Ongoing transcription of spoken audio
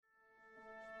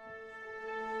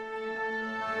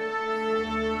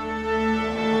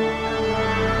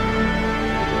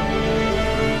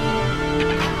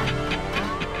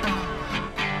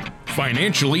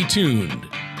Financially Tuned.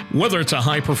 Whether it's a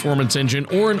high-performance engine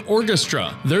or an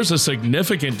orchestra, there's a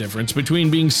significant difference between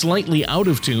being slightly out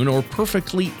of tune or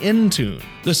perfectly in tune.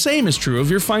 The same is true of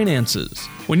your finances.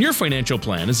 When your financial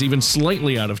plan is even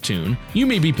slightly out of tune, you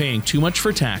may be paying too much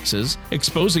for taxes,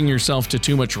 exposing yourself to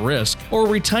too much risk, or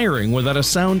retiring without a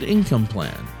sound income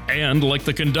plan. And like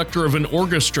the conductor of an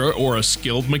orchestra or a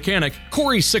skilled mechanic,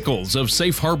 Corey Sickles of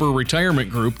Safe Harbor Retirement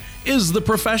Group is the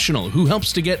professional who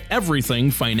helps to get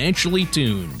everything financially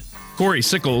tuned. Corey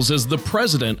Sickles is the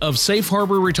president of Safe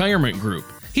Harbor Retirement Group.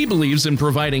 He believes in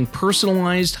providing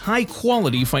personalized,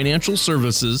 high-quality financial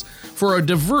services for a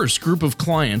diverse group of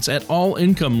clients at all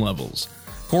income levels.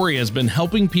 Corey has been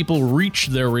helping people reach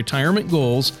their retirement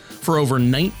goals for over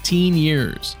 19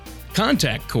 years.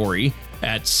 Contact Corey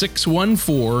at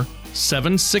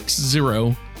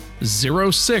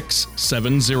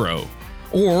 614-760-0670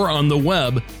 or on the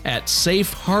web at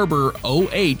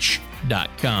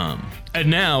safeharboroh.com. And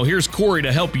now, here's Corey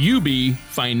to help you be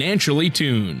financially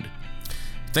tuned.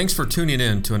 Thanks for tuning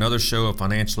in to another show of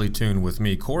Financially Tuned with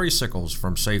me, Corey Sickles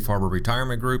from Safe Harbor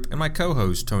Retirement Group, and my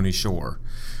co-host, Tony Shore.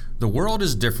 The world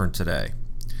is different today,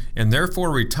 and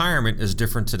therefore retirement is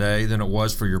different today than it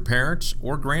was for your parents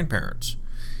or grandparents.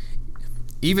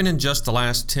 Even in just the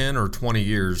last 10 or 20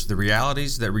 years, the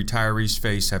realities that retirees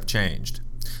face have changed.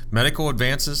 Medical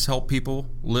advances help people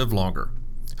live longer,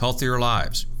 healthier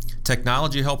lives.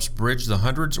 Technology helps bridge the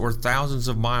hundreds or thousands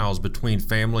of miles between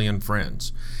family and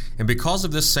friends. And because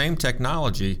of this same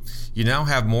technology, you now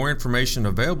have more information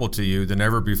available to you than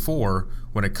ever before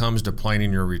when it comes to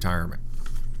planning your retirement.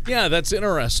 Yeah, that's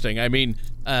interesting. I mean,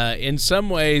 in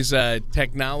some ways,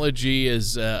 technology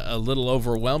is a little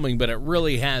overwhelming, but it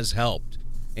really has helped,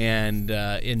 and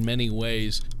in many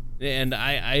ways. And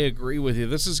I agree with you.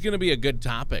 This is going to be a good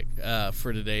topic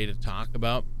for today to talk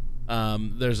about.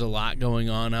 There's a lot going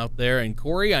on out there. And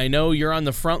Corey, I know you're on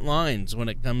the front lines when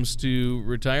it comes to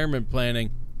retirement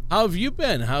planning. How have you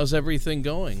been? How's everything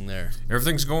going there?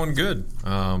 Everything's going good.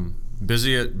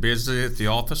 Busy at the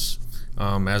office,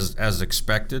 as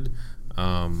expected.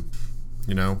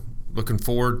 Looking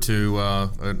forward to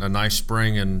a nice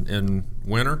spring and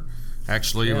winter.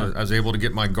 Actually, yeah. I was able to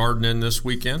get my garden in this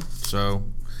weekend, so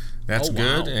that's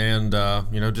good. And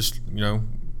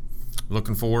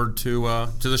looking forward to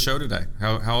the show today.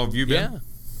 How have you been?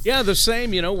 Yeah, the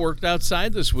same. Worked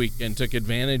outside this weekend, took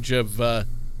advantage of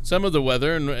some of the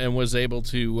weather, and was able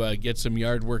to get some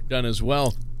yard work done as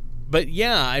well. But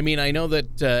yeah, I mean, I know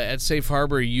that at Safe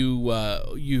Harbor you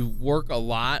work a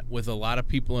lot with a lot of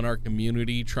people in our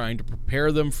community, trying to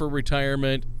prepare them for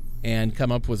retirement and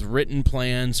come up with written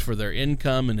plans for their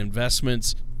income and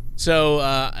investments. So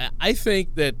I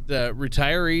think that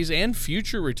retirees and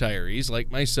future retirees like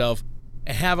myself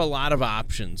have a lot of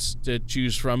options to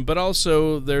choose from, but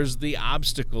also there's the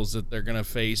obstacles that they're going to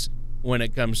face when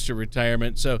it comes to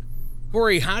retirement. So,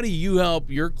 Corey, how do you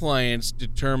help your clients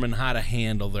determine how to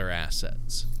handle their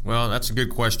assets? Well, that's a good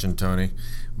question, Tony.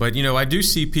 But, I do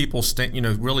see people,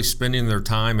 really spending their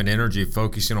time and energy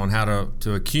focusing on how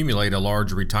to accumulate a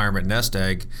large retirement nest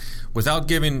egg without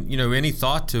giving, any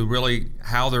thought to really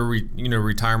how their,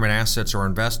 retirement assets are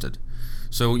invested.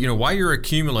 So, while you're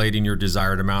accumulating your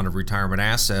desired amount of retirement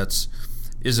assets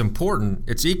is important,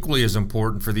 it's equally as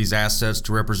important for these assets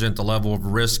to represent the level of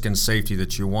risk and safety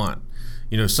that you want.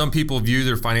 Some people view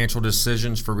their financial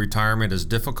decisions for retirement as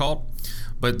difficult,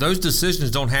 but those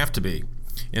decisions don't have to be.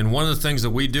 And one of the things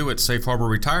that we do at Safe Harbor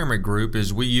Retirement Group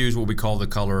is we use what we call the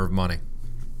color of money.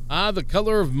 The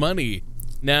color of money.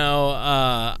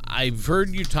 Now, I've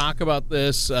heard you talk about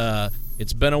this.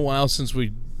 It's been a while since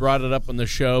we brought it up on the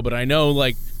show, but I know,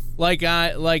 like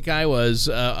I always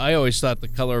thought the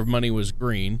color of money was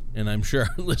green, and I'm sure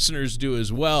our listeners do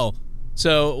as well.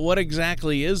 So what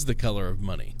exactly is the color of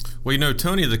money? Well,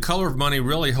 Tony, the color of money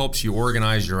really helps you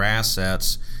organize your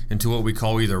assets into what we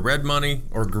call either red money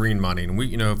or green money. And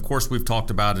we, of course, we've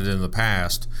talked about it in the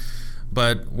past.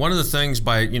 But one of the things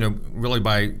by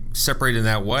separating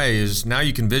that way is now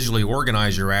you can visually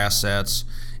organize your assets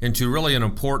into really an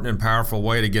important and powerful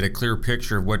way to get a clear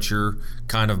picture of what your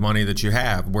kind of money that you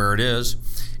have, where it is,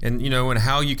 and and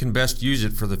how you can best use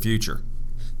it for the future.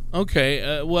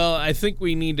 Okay, well, I think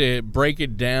we need to break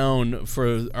it down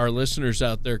for our listeners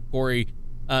out there, Corey.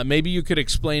 Maybe you could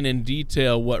explain in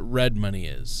detail what red money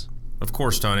is. Of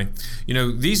course, Tony.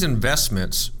 These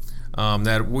investments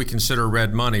that we consider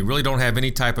red money really don't have any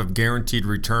type of guaranteed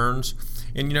returns,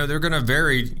 and they're going to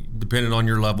vary depending on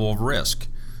your level of risk.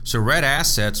 So red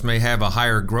assets may have a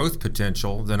higher growth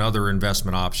potential than other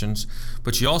investment options,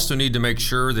 but you also need to make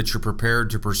sure that you're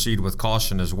prepared to proceed with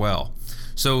caution as well.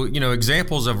 So,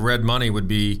 examples of red money would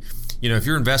be, If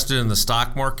you're invested in the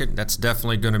stock market, that's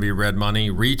definitely going to be red money.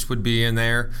 REITs would be in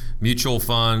there, mutual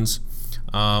funds.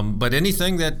 But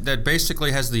anything that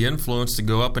basically has the influence to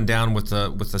go up and down with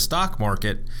the stock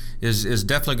market is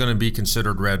definitely going to be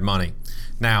considered red money.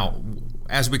 Now,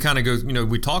 as we kind of go,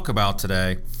 we talk about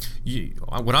today,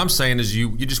 what I'm saying is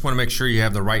you just want to make sure you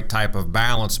have the right type of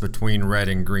balance between red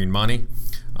and green money.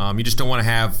 You just don't want to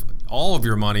have all of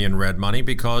your money in red money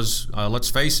because let's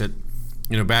face it,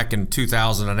 back in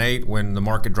 2008 when the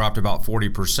market dropped about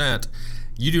 40%,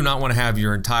 you do not want to have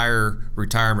your entire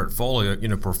retirement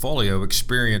portfolio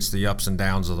experience the ups and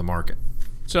downs of the market.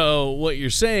 So what you're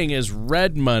saying is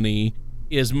red money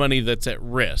is money that's at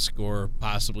risk or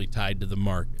possibly tied to the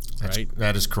market, right?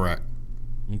 That is correct.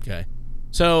 Okay.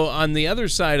 So on the other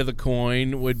side of the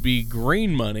coin would be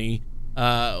green money.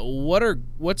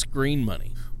 What's green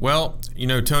money? Well,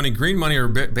 Tony, green money are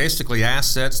basically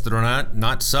assets that are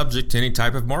not subject to any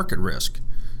type of market risk.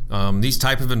 These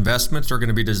type of investments are going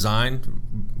to be designed,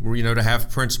 to have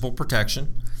principal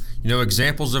protection.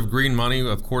 Examples of green money,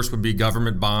 of course, would be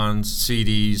government bonds,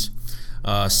 CDs,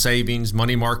 savings,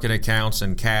 money market accounts,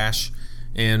 and cash.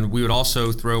 And we would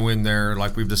also throw in there,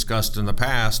 like we've discussed in the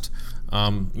past,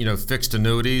 fixed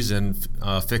annuities and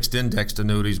fixed indexed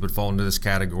annuities would fall into this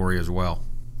category as well.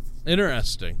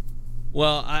 Interesting.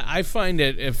 Well, I find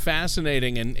it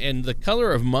fascinating, and the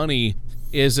color of money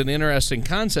is an interesting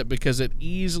concept because a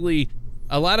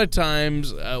lot of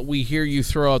times we hear you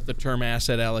throw out the term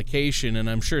asset allocation, and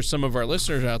I'm sure some of our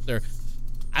listeners out there,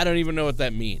 I don't even know what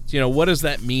that means. What does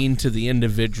that mean to the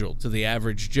individual, to the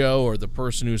average Joe or the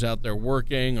person who's out there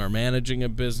working or managing a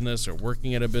business or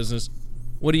working at a business?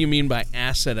 What do you mean by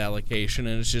asset allocation?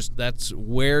 And it's just that's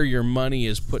where your money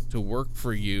is put to work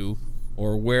for you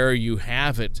or where you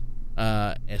have it.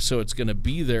 So it's going to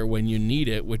be there when you need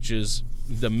it, which is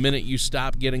the minute you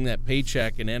stop getting that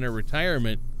paycheck and enter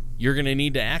retirement, you're going to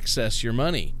need to access your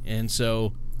money. And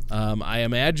so I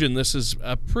imagine this is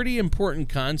a pretty important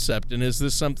concept. And is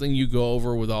this something you go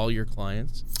over with all your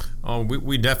clients? Oh,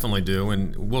 we definitely do.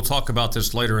 And we'll talk about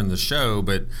this later in the show.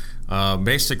 But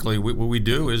basically what we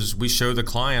do is we show the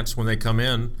clients when they come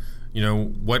in,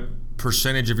 what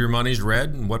percentage of your money's red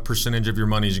and what percentage of your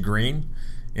money's green.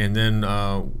 And then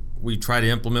we try to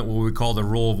implement what we call the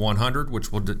rule of 100,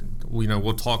 which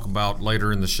we'll talk about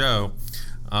later in the show.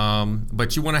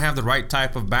 But you want to have the right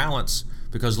type of balance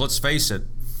because let's face it,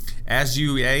 as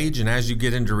you age and as you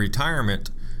get into retirement,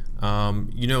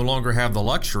 you no longer have the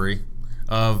luxury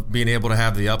of being able to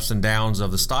have the ups and downs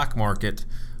of the stock market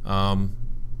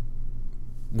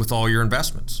with all your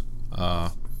investments.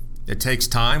 It takes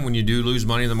time when you do lose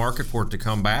money in the market for it to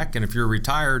come back, and if you're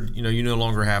retired, you no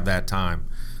longer have that time.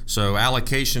 So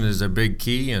allocation is a big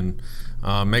key, and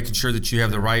making sure that you have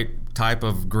the right type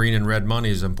of green and red money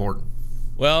is important.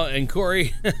 Well, and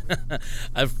Corey,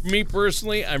 me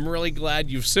personally, I'm really glad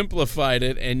you've simplified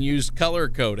it and used color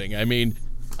coding. I mean,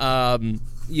 it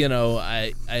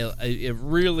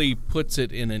really puts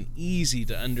it in an easy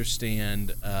to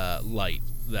understand light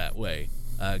that way.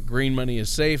 Green money is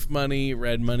safe money.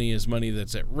 Red money is money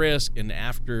that's at risk. And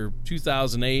after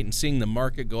 2008 and seeing the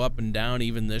market go up and down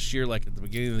even this year, like at the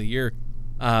beginning of the year,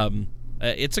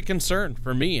 it's a concern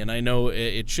for me. And I know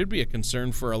it should be a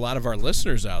concern for a lot of our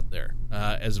listeners out there.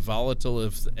 As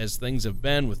volatile as things have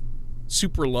been with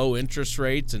super low interest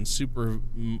rates and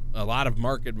a lot of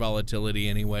market volatility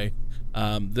anyway,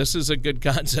 this is a good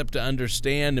concept to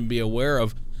understand and be aware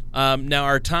of. Now,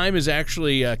 our time is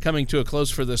actually coming to a close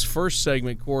for this first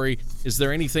segment, Corey. Is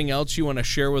there anything else you want to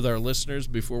share with our listeners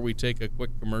before we take a quick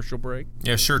commercial break?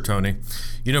 Yeah, sure, Tony.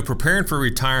 Preparing for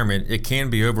retirement, it can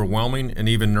be overwhelming and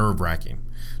even nerve-wracking.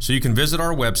 So you can visit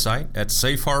our website at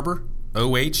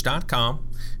safeharboroh.com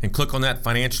and click on that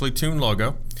Financially Tuned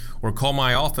logo, or call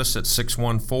my office at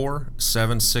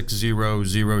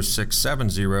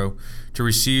 614-760-0670 to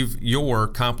receive your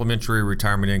complimentary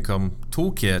retirement income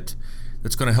toolkit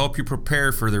that's going to help you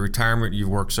prepare for the retirement you've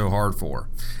worked so hard for.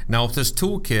 Now, with this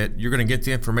toolkit, you're going to get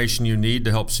the information you need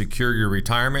to help secure your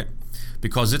retirement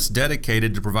because it's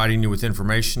dedicated to providing you with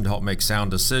information to help make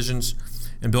sound decisions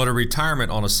and build a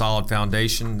retirement on a solid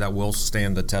foundation that will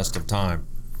stand the test of time.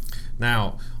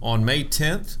 Now, on May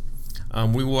 10th,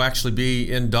 we will actually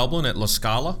be in Dublin at La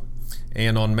Scala,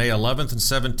 and on May 11th and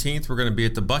 17th, we're going to be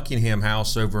at the Buckingham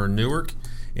House over in Newark.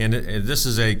 And this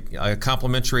is a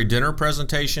complimentary dinner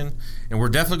presentation, and we're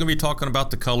definitely going to be talking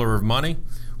about the color of money.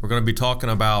 We're going to be talking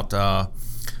about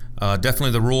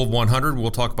definitely the rule of 100. We'll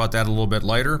talk about that a little bit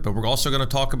later, but we're also going to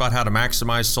talk about how to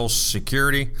maximize Social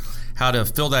Security, how to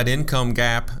fill that income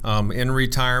gap in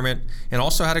retirement, and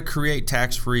also how to create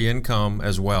tax-free income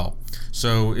as well.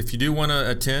 So if you do want to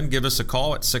attend, give us a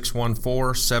call at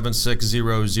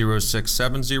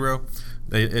 614-760-0670.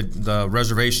 The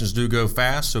reservations do go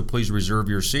fast, so please reserve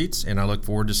your seats, and I look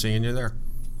forward to seeing you there.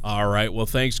 All right. Well,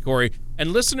 thanks, Corey.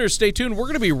 And listeners, stay tuned. We're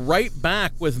going to be right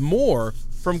back with more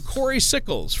from Corey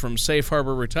Sickles from Safe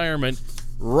Harbor Retirement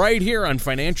right here on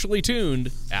Financially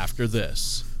Tuned after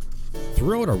this.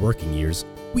 Throughout our working years,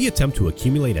 we attempt to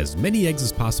accumulate as many eggs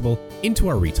as possible into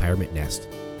our retirement nest.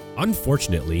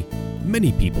 Unfortunately,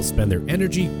 many people spend their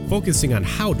energy focusing on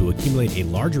how to accumulate a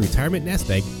larger retirement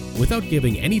nest egg without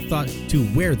giving any thought to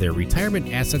where their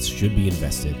retirement assets should be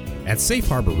invested. At Safe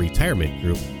Harbor Retirement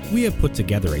Group, we have put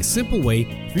together a simple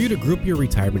way for you to group your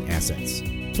retirement assets.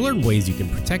 To learn ways you can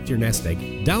protect your nest egg,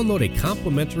 download a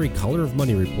complimentary Color of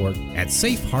Money report at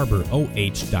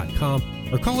safeharboroh.com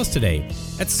or call us today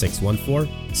at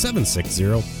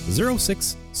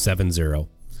 614-760-0670.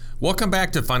 Welcome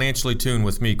back to Financially Tuned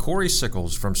with me, Corey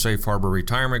Sickles from Safe Harbor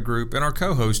Retirement Group, and our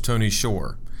co-host, Tony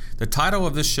Shore. The title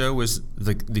of this show is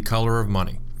The Color of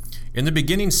Money. In the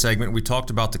beginning segment, we talked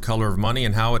about the color of money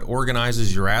and how it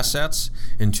organizes your assets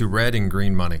into red and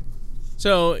green money.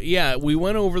 So, yeah, we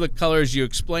went over the colors. You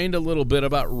explained a little bit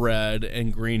about red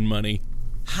and green money.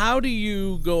 How do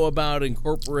you go about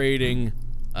incorporating,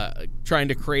 trying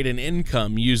to create an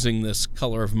income using this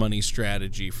color of money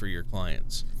strategy for your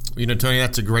clients? You know, Tony,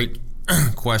 that's a great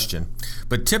question.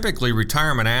 But typically,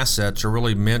 retirement assets are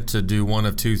really meant to do one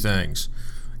of two things.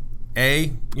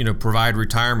 A, provide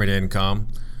retirement income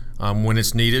when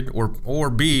it's needed, or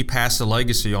B, pass a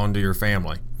legacy on to your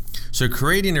family. So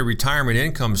creating a retirement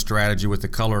income strategy with the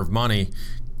color of money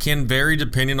can vary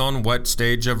depending on what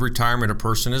stage of retirement a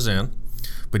person is in.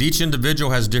 But each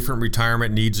individual has different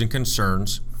retirement needs and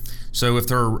concerns. So if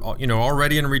they're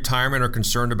already in retirement or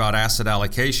concerned about asset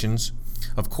allocations,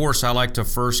 of course, I like to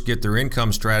first get their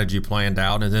income strategy planned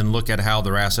out and then look at how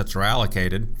their assets are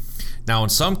allocated. Now, in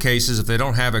some cases, if they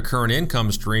don't have a current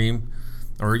income stream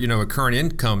or, a current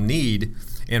income need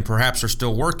and perhaps are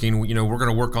still working, we're going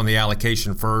to work on the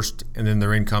allocation first and then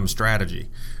their income strategy.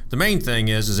 The main thing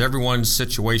is everyone's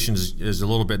situation is a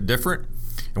little bit different,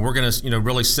 and we're going to,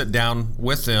 really sit down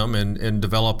with them and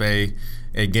develop a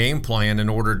game plan in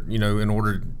order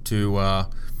to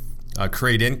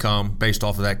create income based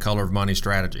off of that color of money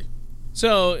strategy.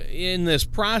 So in this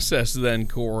process then,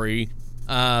 Corey,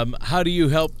 how do you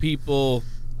help people,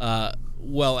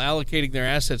 allocating their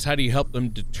assets, how do you help them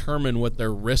determine what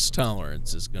their risk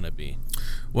tolerance is going to be?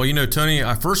 Well, Tony,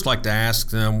 I first like to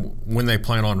ask them when they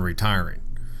plan on retiring.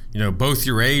 Both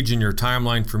your age and your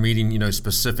timeline for meeting,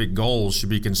 specific goals should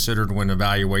be considered when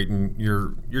evaluating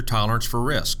your tolerance for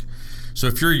risk. So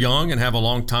if you're young and have a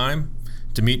long time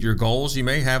to meet your goals, you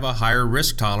may have a higher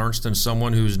risk tolerance than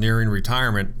someone who's nearing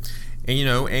retirement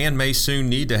and may soon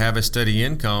need to have a steady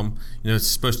income, it's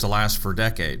supposed to last for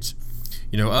decades.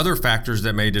 Other factors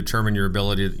that may determine your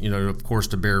ability, of course,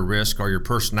 to bear risk are your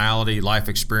personality, life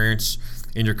experience,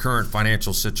 and your current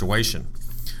financial situation.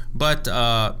 But,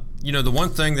 the one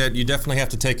thing that you definitely have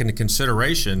to take into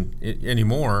consideration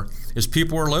anymore is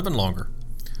people are living longer.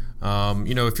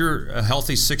 If you're a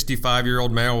healthy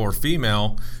 65-year-old male or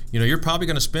female, you're probably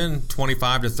going to spend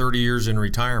 25 to 30 years in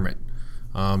retirement.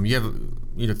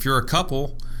 If you're a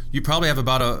couple, you probably have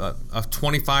about a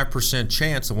 25%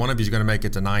 chance that one of you is going to make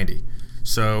it to 90.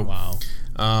 So wow.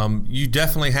 You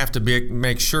definitely have to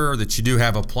make sure that you do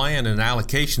have a plan, and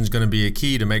allocation is going to be a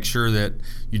key to make sure that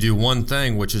you do one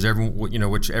thing, which is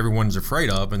which everyone's afraid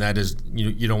of, and that is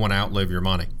you don't want to outlive your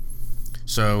money.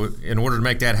 So in order to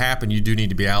make that happen, you do need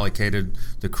to be allocated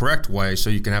the correct way so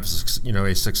you can have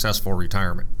a successful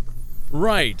retirement.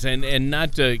 Right, and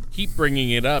not to keep bringing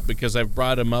it up because I've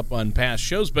brought him up on past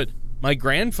shows, but my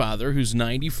grandfather, who's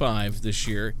 95 this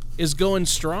year, is going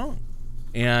strong.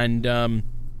 And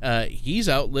he's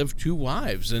outlived 2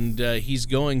 wives, and he's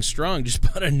going strong. Just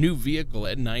bought a new vehicle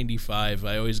at 95.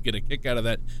 I always get a kick out of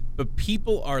that. But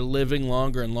people are living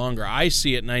longer and longer. I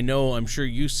see it, and I'm sure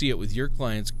you see it with your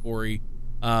clients, Corey.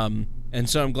 And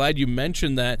so I'm glad you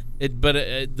mentioned that.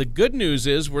 But the good news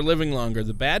is we're living longer.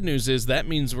 The bad news is that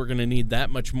means we're going to need that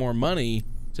much more money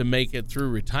to make it through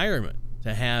retirement,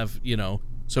 to have,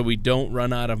 so we don't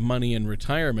run out of money in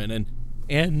retirement.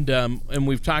 And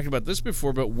we've talked about this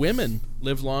before, but women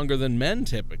live longer than men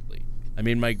typically. I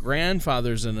mean, my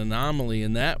grandfather's an anomaly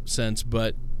in that sense,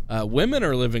 but women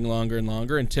are living longer and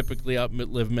longer and typically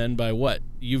outlive men by what?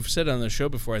 You've said on the show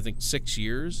before, I think 6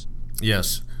 years?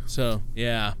 Yes. So,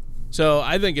 yeah. So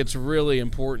I think it's really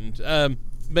important.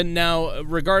 But now,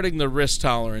 regarding the risk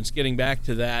tolerance, getting back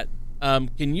to that,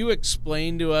 Can you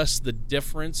explain to us the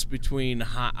difference between a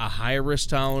high risk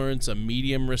tolerance, a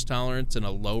medium risk tolerance, and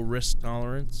a low risk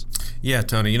tolerance? Yeah,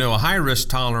 Tony. A high risk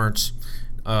tolerance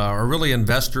are really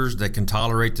investors that can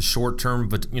tolerate the short-term,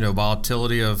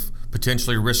 volatility of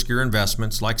potentially riskier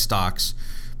investments like stocks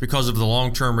because of the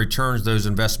long-term returns those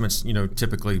investments,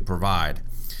 typically provide.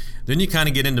 Then you kind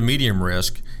of get into medium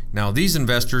risk. Now, these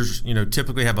investors,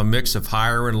 typically have a mix of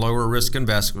higher and lower risk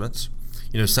investments,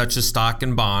 such as stock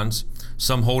and bonds.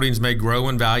 Some holdings may grow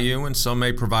in value and some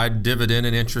may provide dividend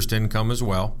and interest income as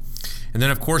well. And then,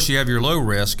 of course, you have your low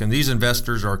risk, and these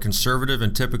investors are conservative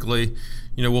and typically,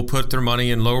 will put their money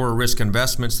in lower risk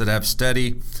investments that have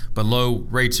steady but low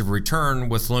rates of return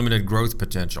with limited growth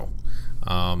potential.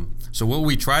 So what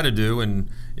we try to do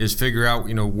is figure out,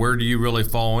 where do you really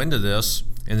fall into this,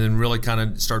 and then really kind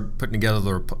of start putting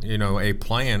together, a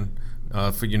plan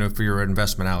for your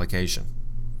investment allocation.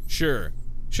 Sure.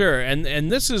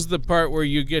 And this is the part where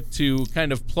you get to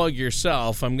kind of plug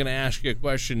yourself. I'm going to ask you a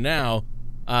question now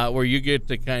where you get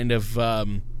to kind of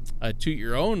toot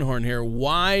your own horn here.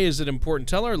 Why is it important?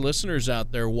 Tell our listeners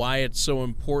out there why it's so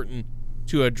important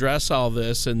to address all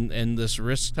this and this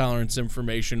risk tolerance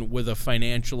information with a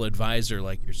financial advisor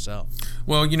like yourself.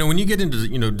 Well, when you get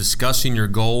into, discussing your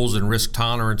goals and risk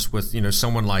tolerance with,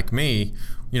 someone like me,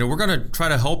 we're going to try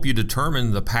to help you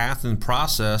determine the path and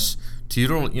process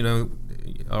to,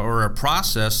 or a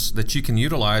process that you can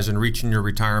utilize in reaching your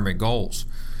retirement goals.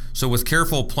 So with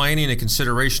careful planning and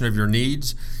consideration of your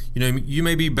needs, you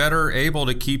may be better able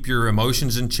to keep your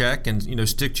emotions in check and,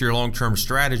 stick to your long-term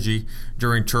strategy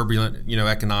during turbulent,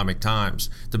 economic times.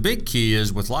 The big key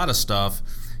is with a lot of stuff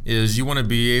is you want to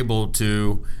be able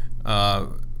to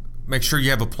make sure you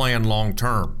have a plan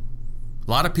long-term.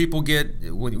 A lot of people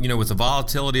get, with the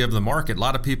volatility of the market, a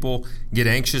lot of people get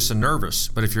anxious and nervous.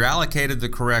 But if you're allocated the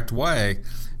correct way,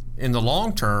 in the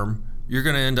long term, you're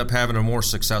going to end up having a more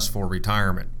successful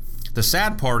retirement. The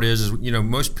sad part is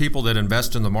most people that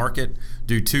invest in the market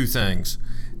do two things,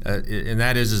 and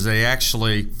that is they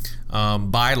actually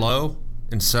buy low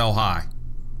and sell high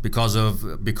because of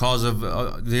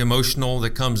the emotional that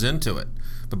comes into it.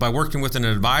 But by working with an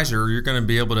advisor, you're going to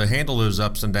be able to handle those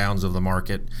ups and downs of the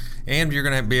market, and you're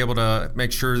going to be able to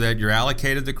make sure that you're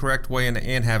allocated the correct way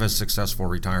and have a successful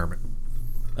retirement.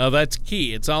 Oh, that's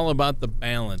key. It's all about the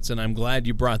balance, and I'm glad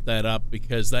you brought that up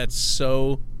because that's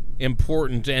so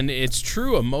important. And it's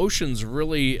true, emotions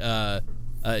really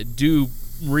do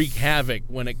wreak havoc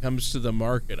when it comes to the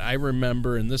market. I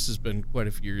remember, and this has been quite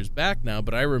a few years back now,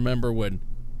 but I remember when,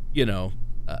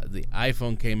 the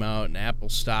iPhone came out and Apple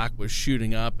stock was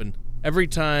shooting up, and every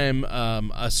time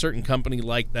a certain company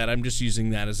like that, I'm just using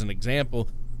that as an example,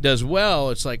 does well,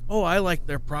 it's like, oh, I like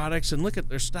their products and look at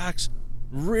their stocks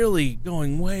really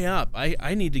going way up.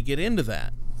 I need to get into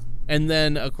that. And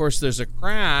then, of course, there's a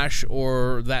crash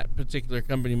or that particular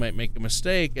company might make a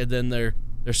mistake and then their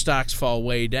stocks fall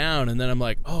way down. And then I'm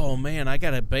like, oh, man, I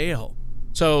got to bail.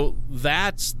 So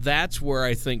that's where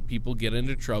I think people get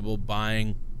into trouble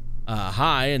buying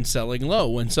high and selling low.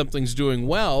 When something's doing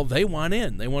well, they want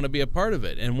in. They want to be a part of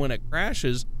it. And when it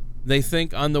crashes, they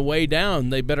think on the way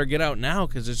down, they better get out now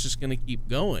because it's just going to keep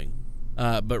going.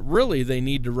 But really, they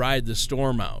need to ride the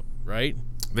storm out, right?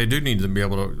 They do need to be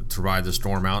able to ride the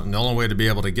storm out. And the only way to be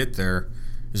able to get there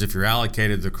is if you're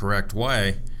allocated the correct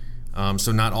way.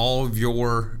 So not all of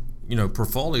your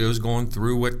portfolio is going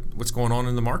through what's going on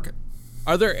in the market.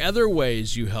 Are there other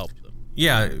ways you help them?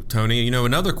 Yeah, Tony.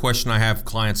 Another question I have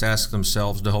clients ask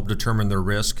themselves to help determine their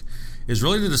risk is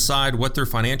really to decide what their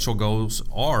financial goals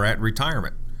are at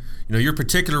retirement. Your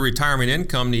particular retirement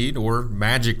income need, or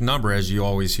magic number as you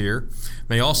always hear,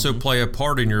 may also play a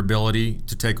part in your ability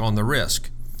to take on the risk.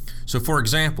 So for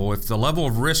example, if the level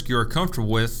of risk you are comfortable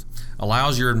with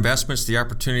allows your investments the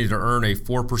opportunity to earn a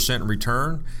 4%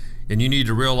 return, and you need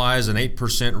to realize an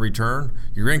 8% return,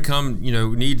 your income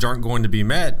needs aren't going to be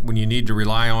met when you need to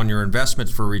rely on your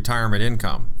investments for retirement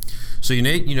income. So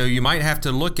you might have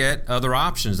to look at other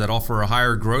options that offer a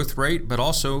higher growth rate, but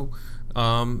also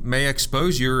may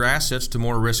expose your assets to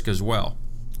more risk as well.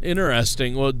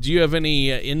 Interesting. Well, do you have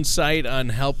any insight on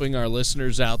helping our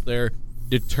listeners out there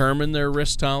determine their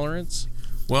risk tolerance?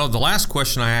 Well, the last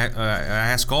question I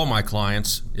ask all my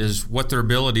clients is what their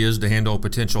ability is to handle a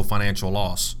potential financial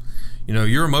loss.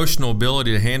 Your emotional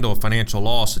ability to handle a financial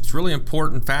loss, it's a really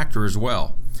important factor as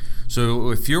well. So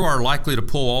if you are likely to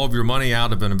pull all of your money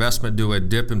out of an investment due to a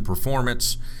dip in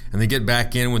performance and then get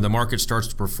back in when the market starts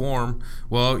to perform,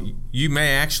 well, you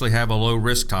may actually have a low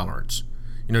risk tolerance.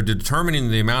 Determining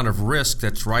the amount of risk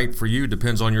that's right for you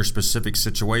depends on your specific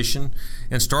situation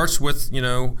and starts with,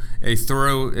 a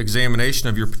thorough examination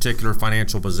of your particular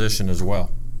financial position as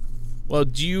well. Well,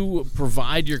 do you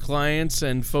provide your clients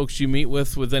and folks you meet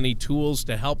with any tools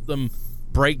to help them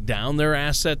break down their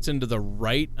assets into the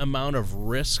right amount of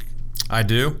risk? I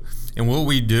do. And what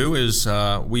we do is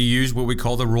we use what we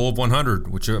call the Rule of 100,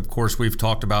 which of course we've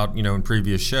talked about, in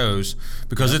previous shows,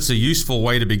 because it's a useful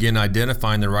way to begin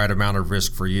identifying the right amount of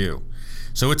risk for you.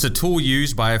 So it's a tool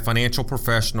used by a financial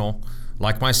professional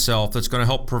like myself that's going to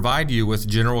help provide you with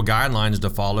general guidelines to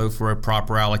follow for a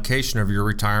proper allocation of your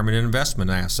retirement and investment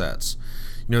assets.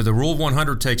 The Rule of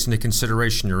 100 takes into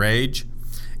consideration your age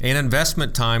and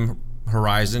investment time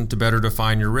horizon to better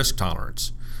define your risk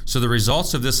tolerance. So the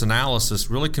results of this analysis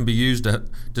really can be used to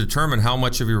determine how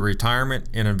much of your retirement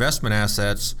and investment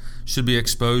assets should be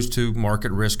exposed to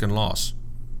market risk and loss.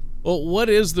 Well, what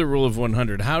is the Rule of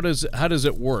 100? How does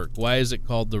it work? Why is it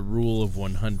called the Rule of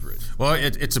 100? Well,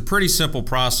 it's a pretty simple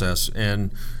process.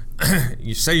 And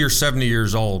you say you're 70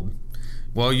 years old.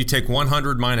 Well, you take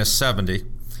 100 minus 70,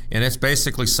 and it's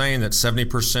basically saying that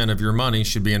 70% of your money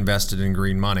should be invested in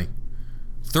green money.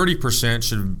 30%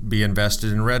 should be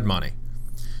invested in red money.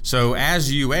 So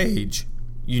as you age,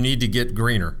 you need to get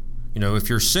greener. If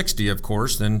you're 60, of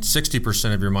course, then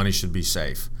 60% of your money should be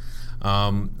safe.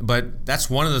 But that's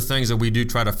one of the things that we do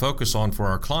try to focus on for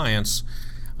our clients.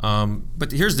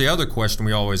 But here's the other question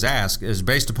we always ask is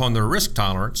based upon their risk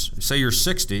tolerance. Say you're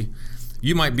 60,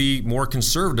 you might be more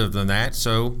conservative than that.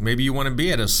 So maybe you want to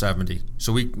be at a 70.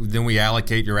 So we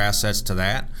allocate your assets to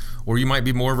that. Or you might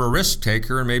be more of a risk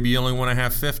taker and maybe you only want to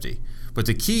have 50. But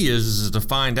the key is to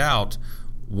find out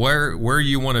where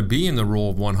you want to be in the Rule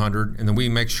of 100, and then we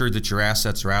make sure that your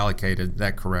assets are allocated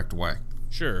that correct way.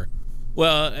 Sure.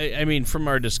 Well, I mean, from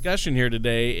our discussion here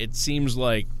today, it seems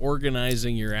like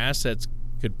organizing your assets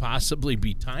could possibly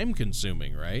be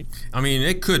time-consuming, right? I mean,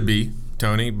 it could be,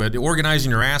 Tony, but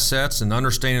organizing your assets and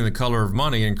understanding the color of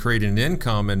money and creating an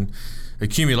income and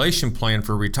accumulation plan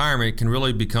for retirement can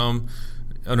really become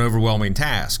an overwhelming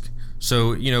task.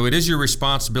 So, it is your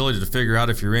responsibility to figure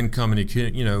out if your income and,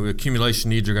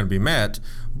 accumulation needs are going to be met,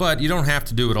 but you don't have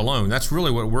to do it alone. That's really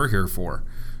what we're here for.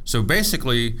 So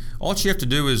basically, all you have to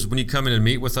do is when you come in and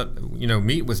meet with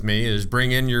me is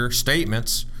bring in your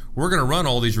statements. We're going to run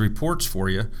all these reports for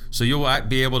you, so you'll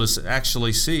be able to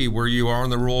actually see where you are in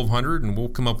the Rule of 100, and we'll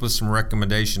come up with some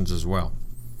recommendations as well.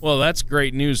 Well, that's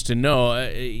great news to know.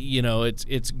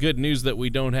 It's good news that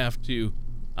we don't have to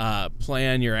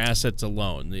plan your assets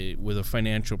alone. With a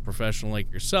financial professional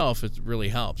like yourself, it really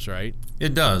helps, right?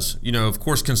 It does. Of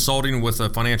course, consulting with a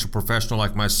financial professional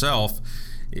like myself,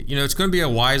 it's going to be a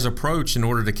wise approach in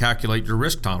order to calculate your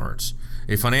risk tolerance.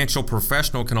 A financial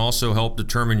professional can also help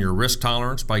determine your risk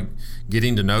tolerance by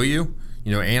getting to know you,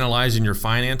 analyzing your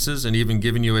finances, and even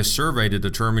giving you a survey to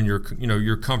determine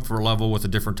your comfort level with the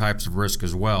different types of risk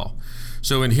as well.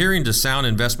 So adhering to sound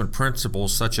investment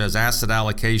principles such as asset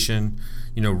allocation,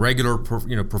 regular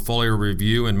portfolio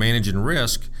review and managing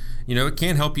risk, it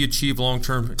can help you achieve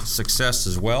long-term success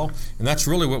as well. And that's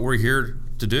really what we're here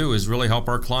to do, is really help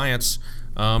our clients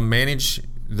manage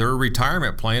their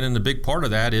retirement plan, and the big part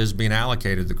of that is being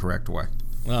allocated the correct way.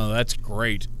 Oh, that's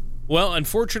great. Well,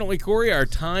 unfortunately, Corey, our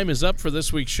time is up for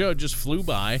this week's show. It just flew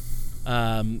by.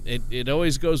 It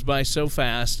always goes by so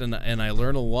fast, and I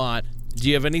learn a lot. Do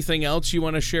you have anything else you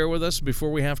want to share with us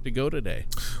before we have to go today?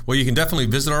 Well, you can definitely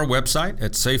visit our website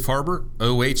at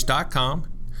safeharboroh.com,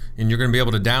 and you're going to be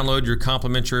able to download your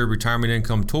complimentary retirement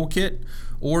income toolkit,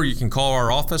 or you can call our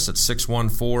office at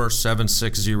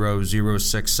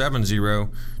 614-760-0670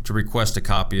 to request a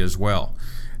copy as well.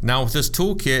 Now, with this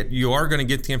toolkit, you are going to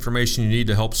get the information you need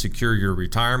to help secure your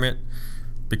retirement,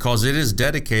 because it is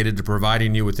dedicated to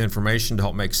providing you with information to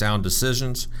help make sound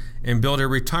decisions and build a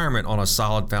retirement on a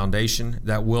solid foundation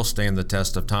that will stand the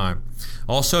test of time.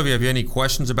 Also, if you have any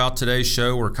questions about today's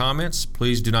show or comments,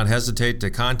 please do not hesitate to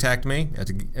contact me.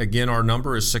 Again, our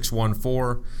number is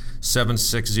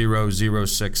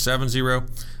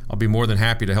 614-760-0670. I'll be more than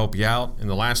happy to help you out. And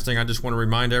the last thing, I just want to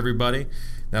remind everybody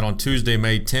that on Tuesday,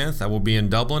 May 10th, I will be in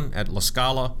Dublin at La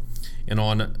Scala, and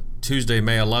on Tuesday,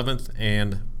 May 11th,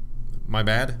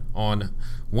 on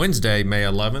Wednesday, May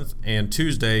 11th, and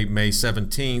Tuesday, May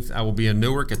 17th, I will be in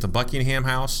Newark at the Buckingham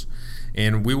House,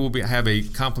 and we will have a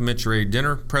complimentary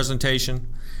dinner presentation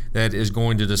that is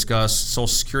going to discuss Social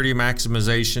Security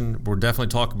maximization. We'll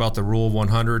definitely talk about the Rule of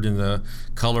 100 and the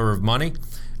color of money.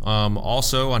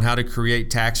 Also on how to create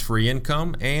tax-free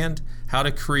income and how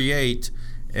to create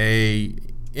a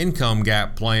income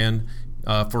gap plan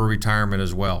for retirement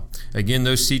as well. Again,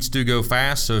 those seats do go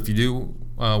fast, so if you do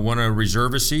want to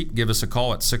reserve a seat, give us a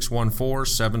call at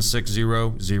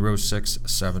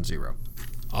 614-760-0670.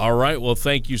 All right. Well,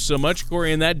 thank you so much,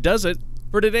 Corey. And that does it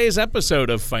for today's episode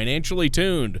of Financially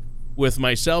Tuned. with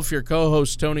myself, your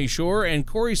co-host Tony Shore, and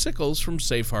Corey Sickles from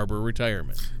Safe Harbor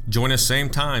Retirement. Join us same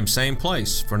time, same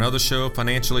place for another show of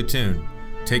Financially Tuned.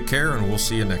 Take care, and we'll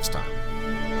see you next time.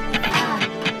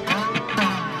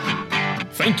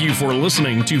 Thank you for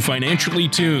listening to Financially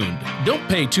Tuned. Don't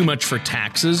pay too much for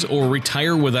taxes or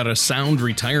retire without a sound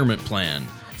retirement plan.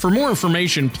 For more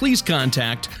information, please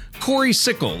contact Corey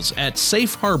Sickles at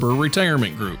Safe Harbor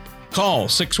Retirement Group. Call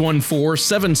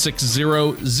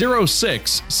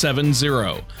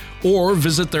 614-760-0670 or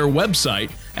visit their website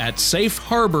at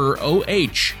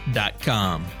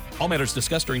safeharboroh.com. All matters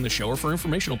discussed during the show are for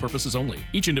informational purposes only.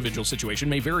 Each individual situation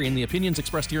may vary, and the opinions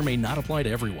expressed here may not apply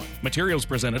to everyone. Materials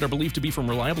presented are believed to be from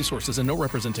reliable sources, and no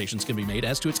representations can be made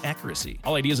as to its accuracy.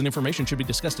 All ideas and information should be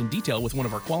discussed in detail with one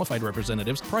of our qualified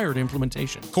representatives prior to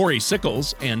implementation. Corey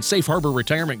Sickles and Safe Harbor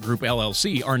Retirement Group,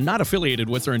 LLC, are not affiliated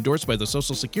with or endorsed by the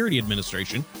Social Security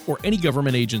Administration or any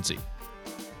government agency.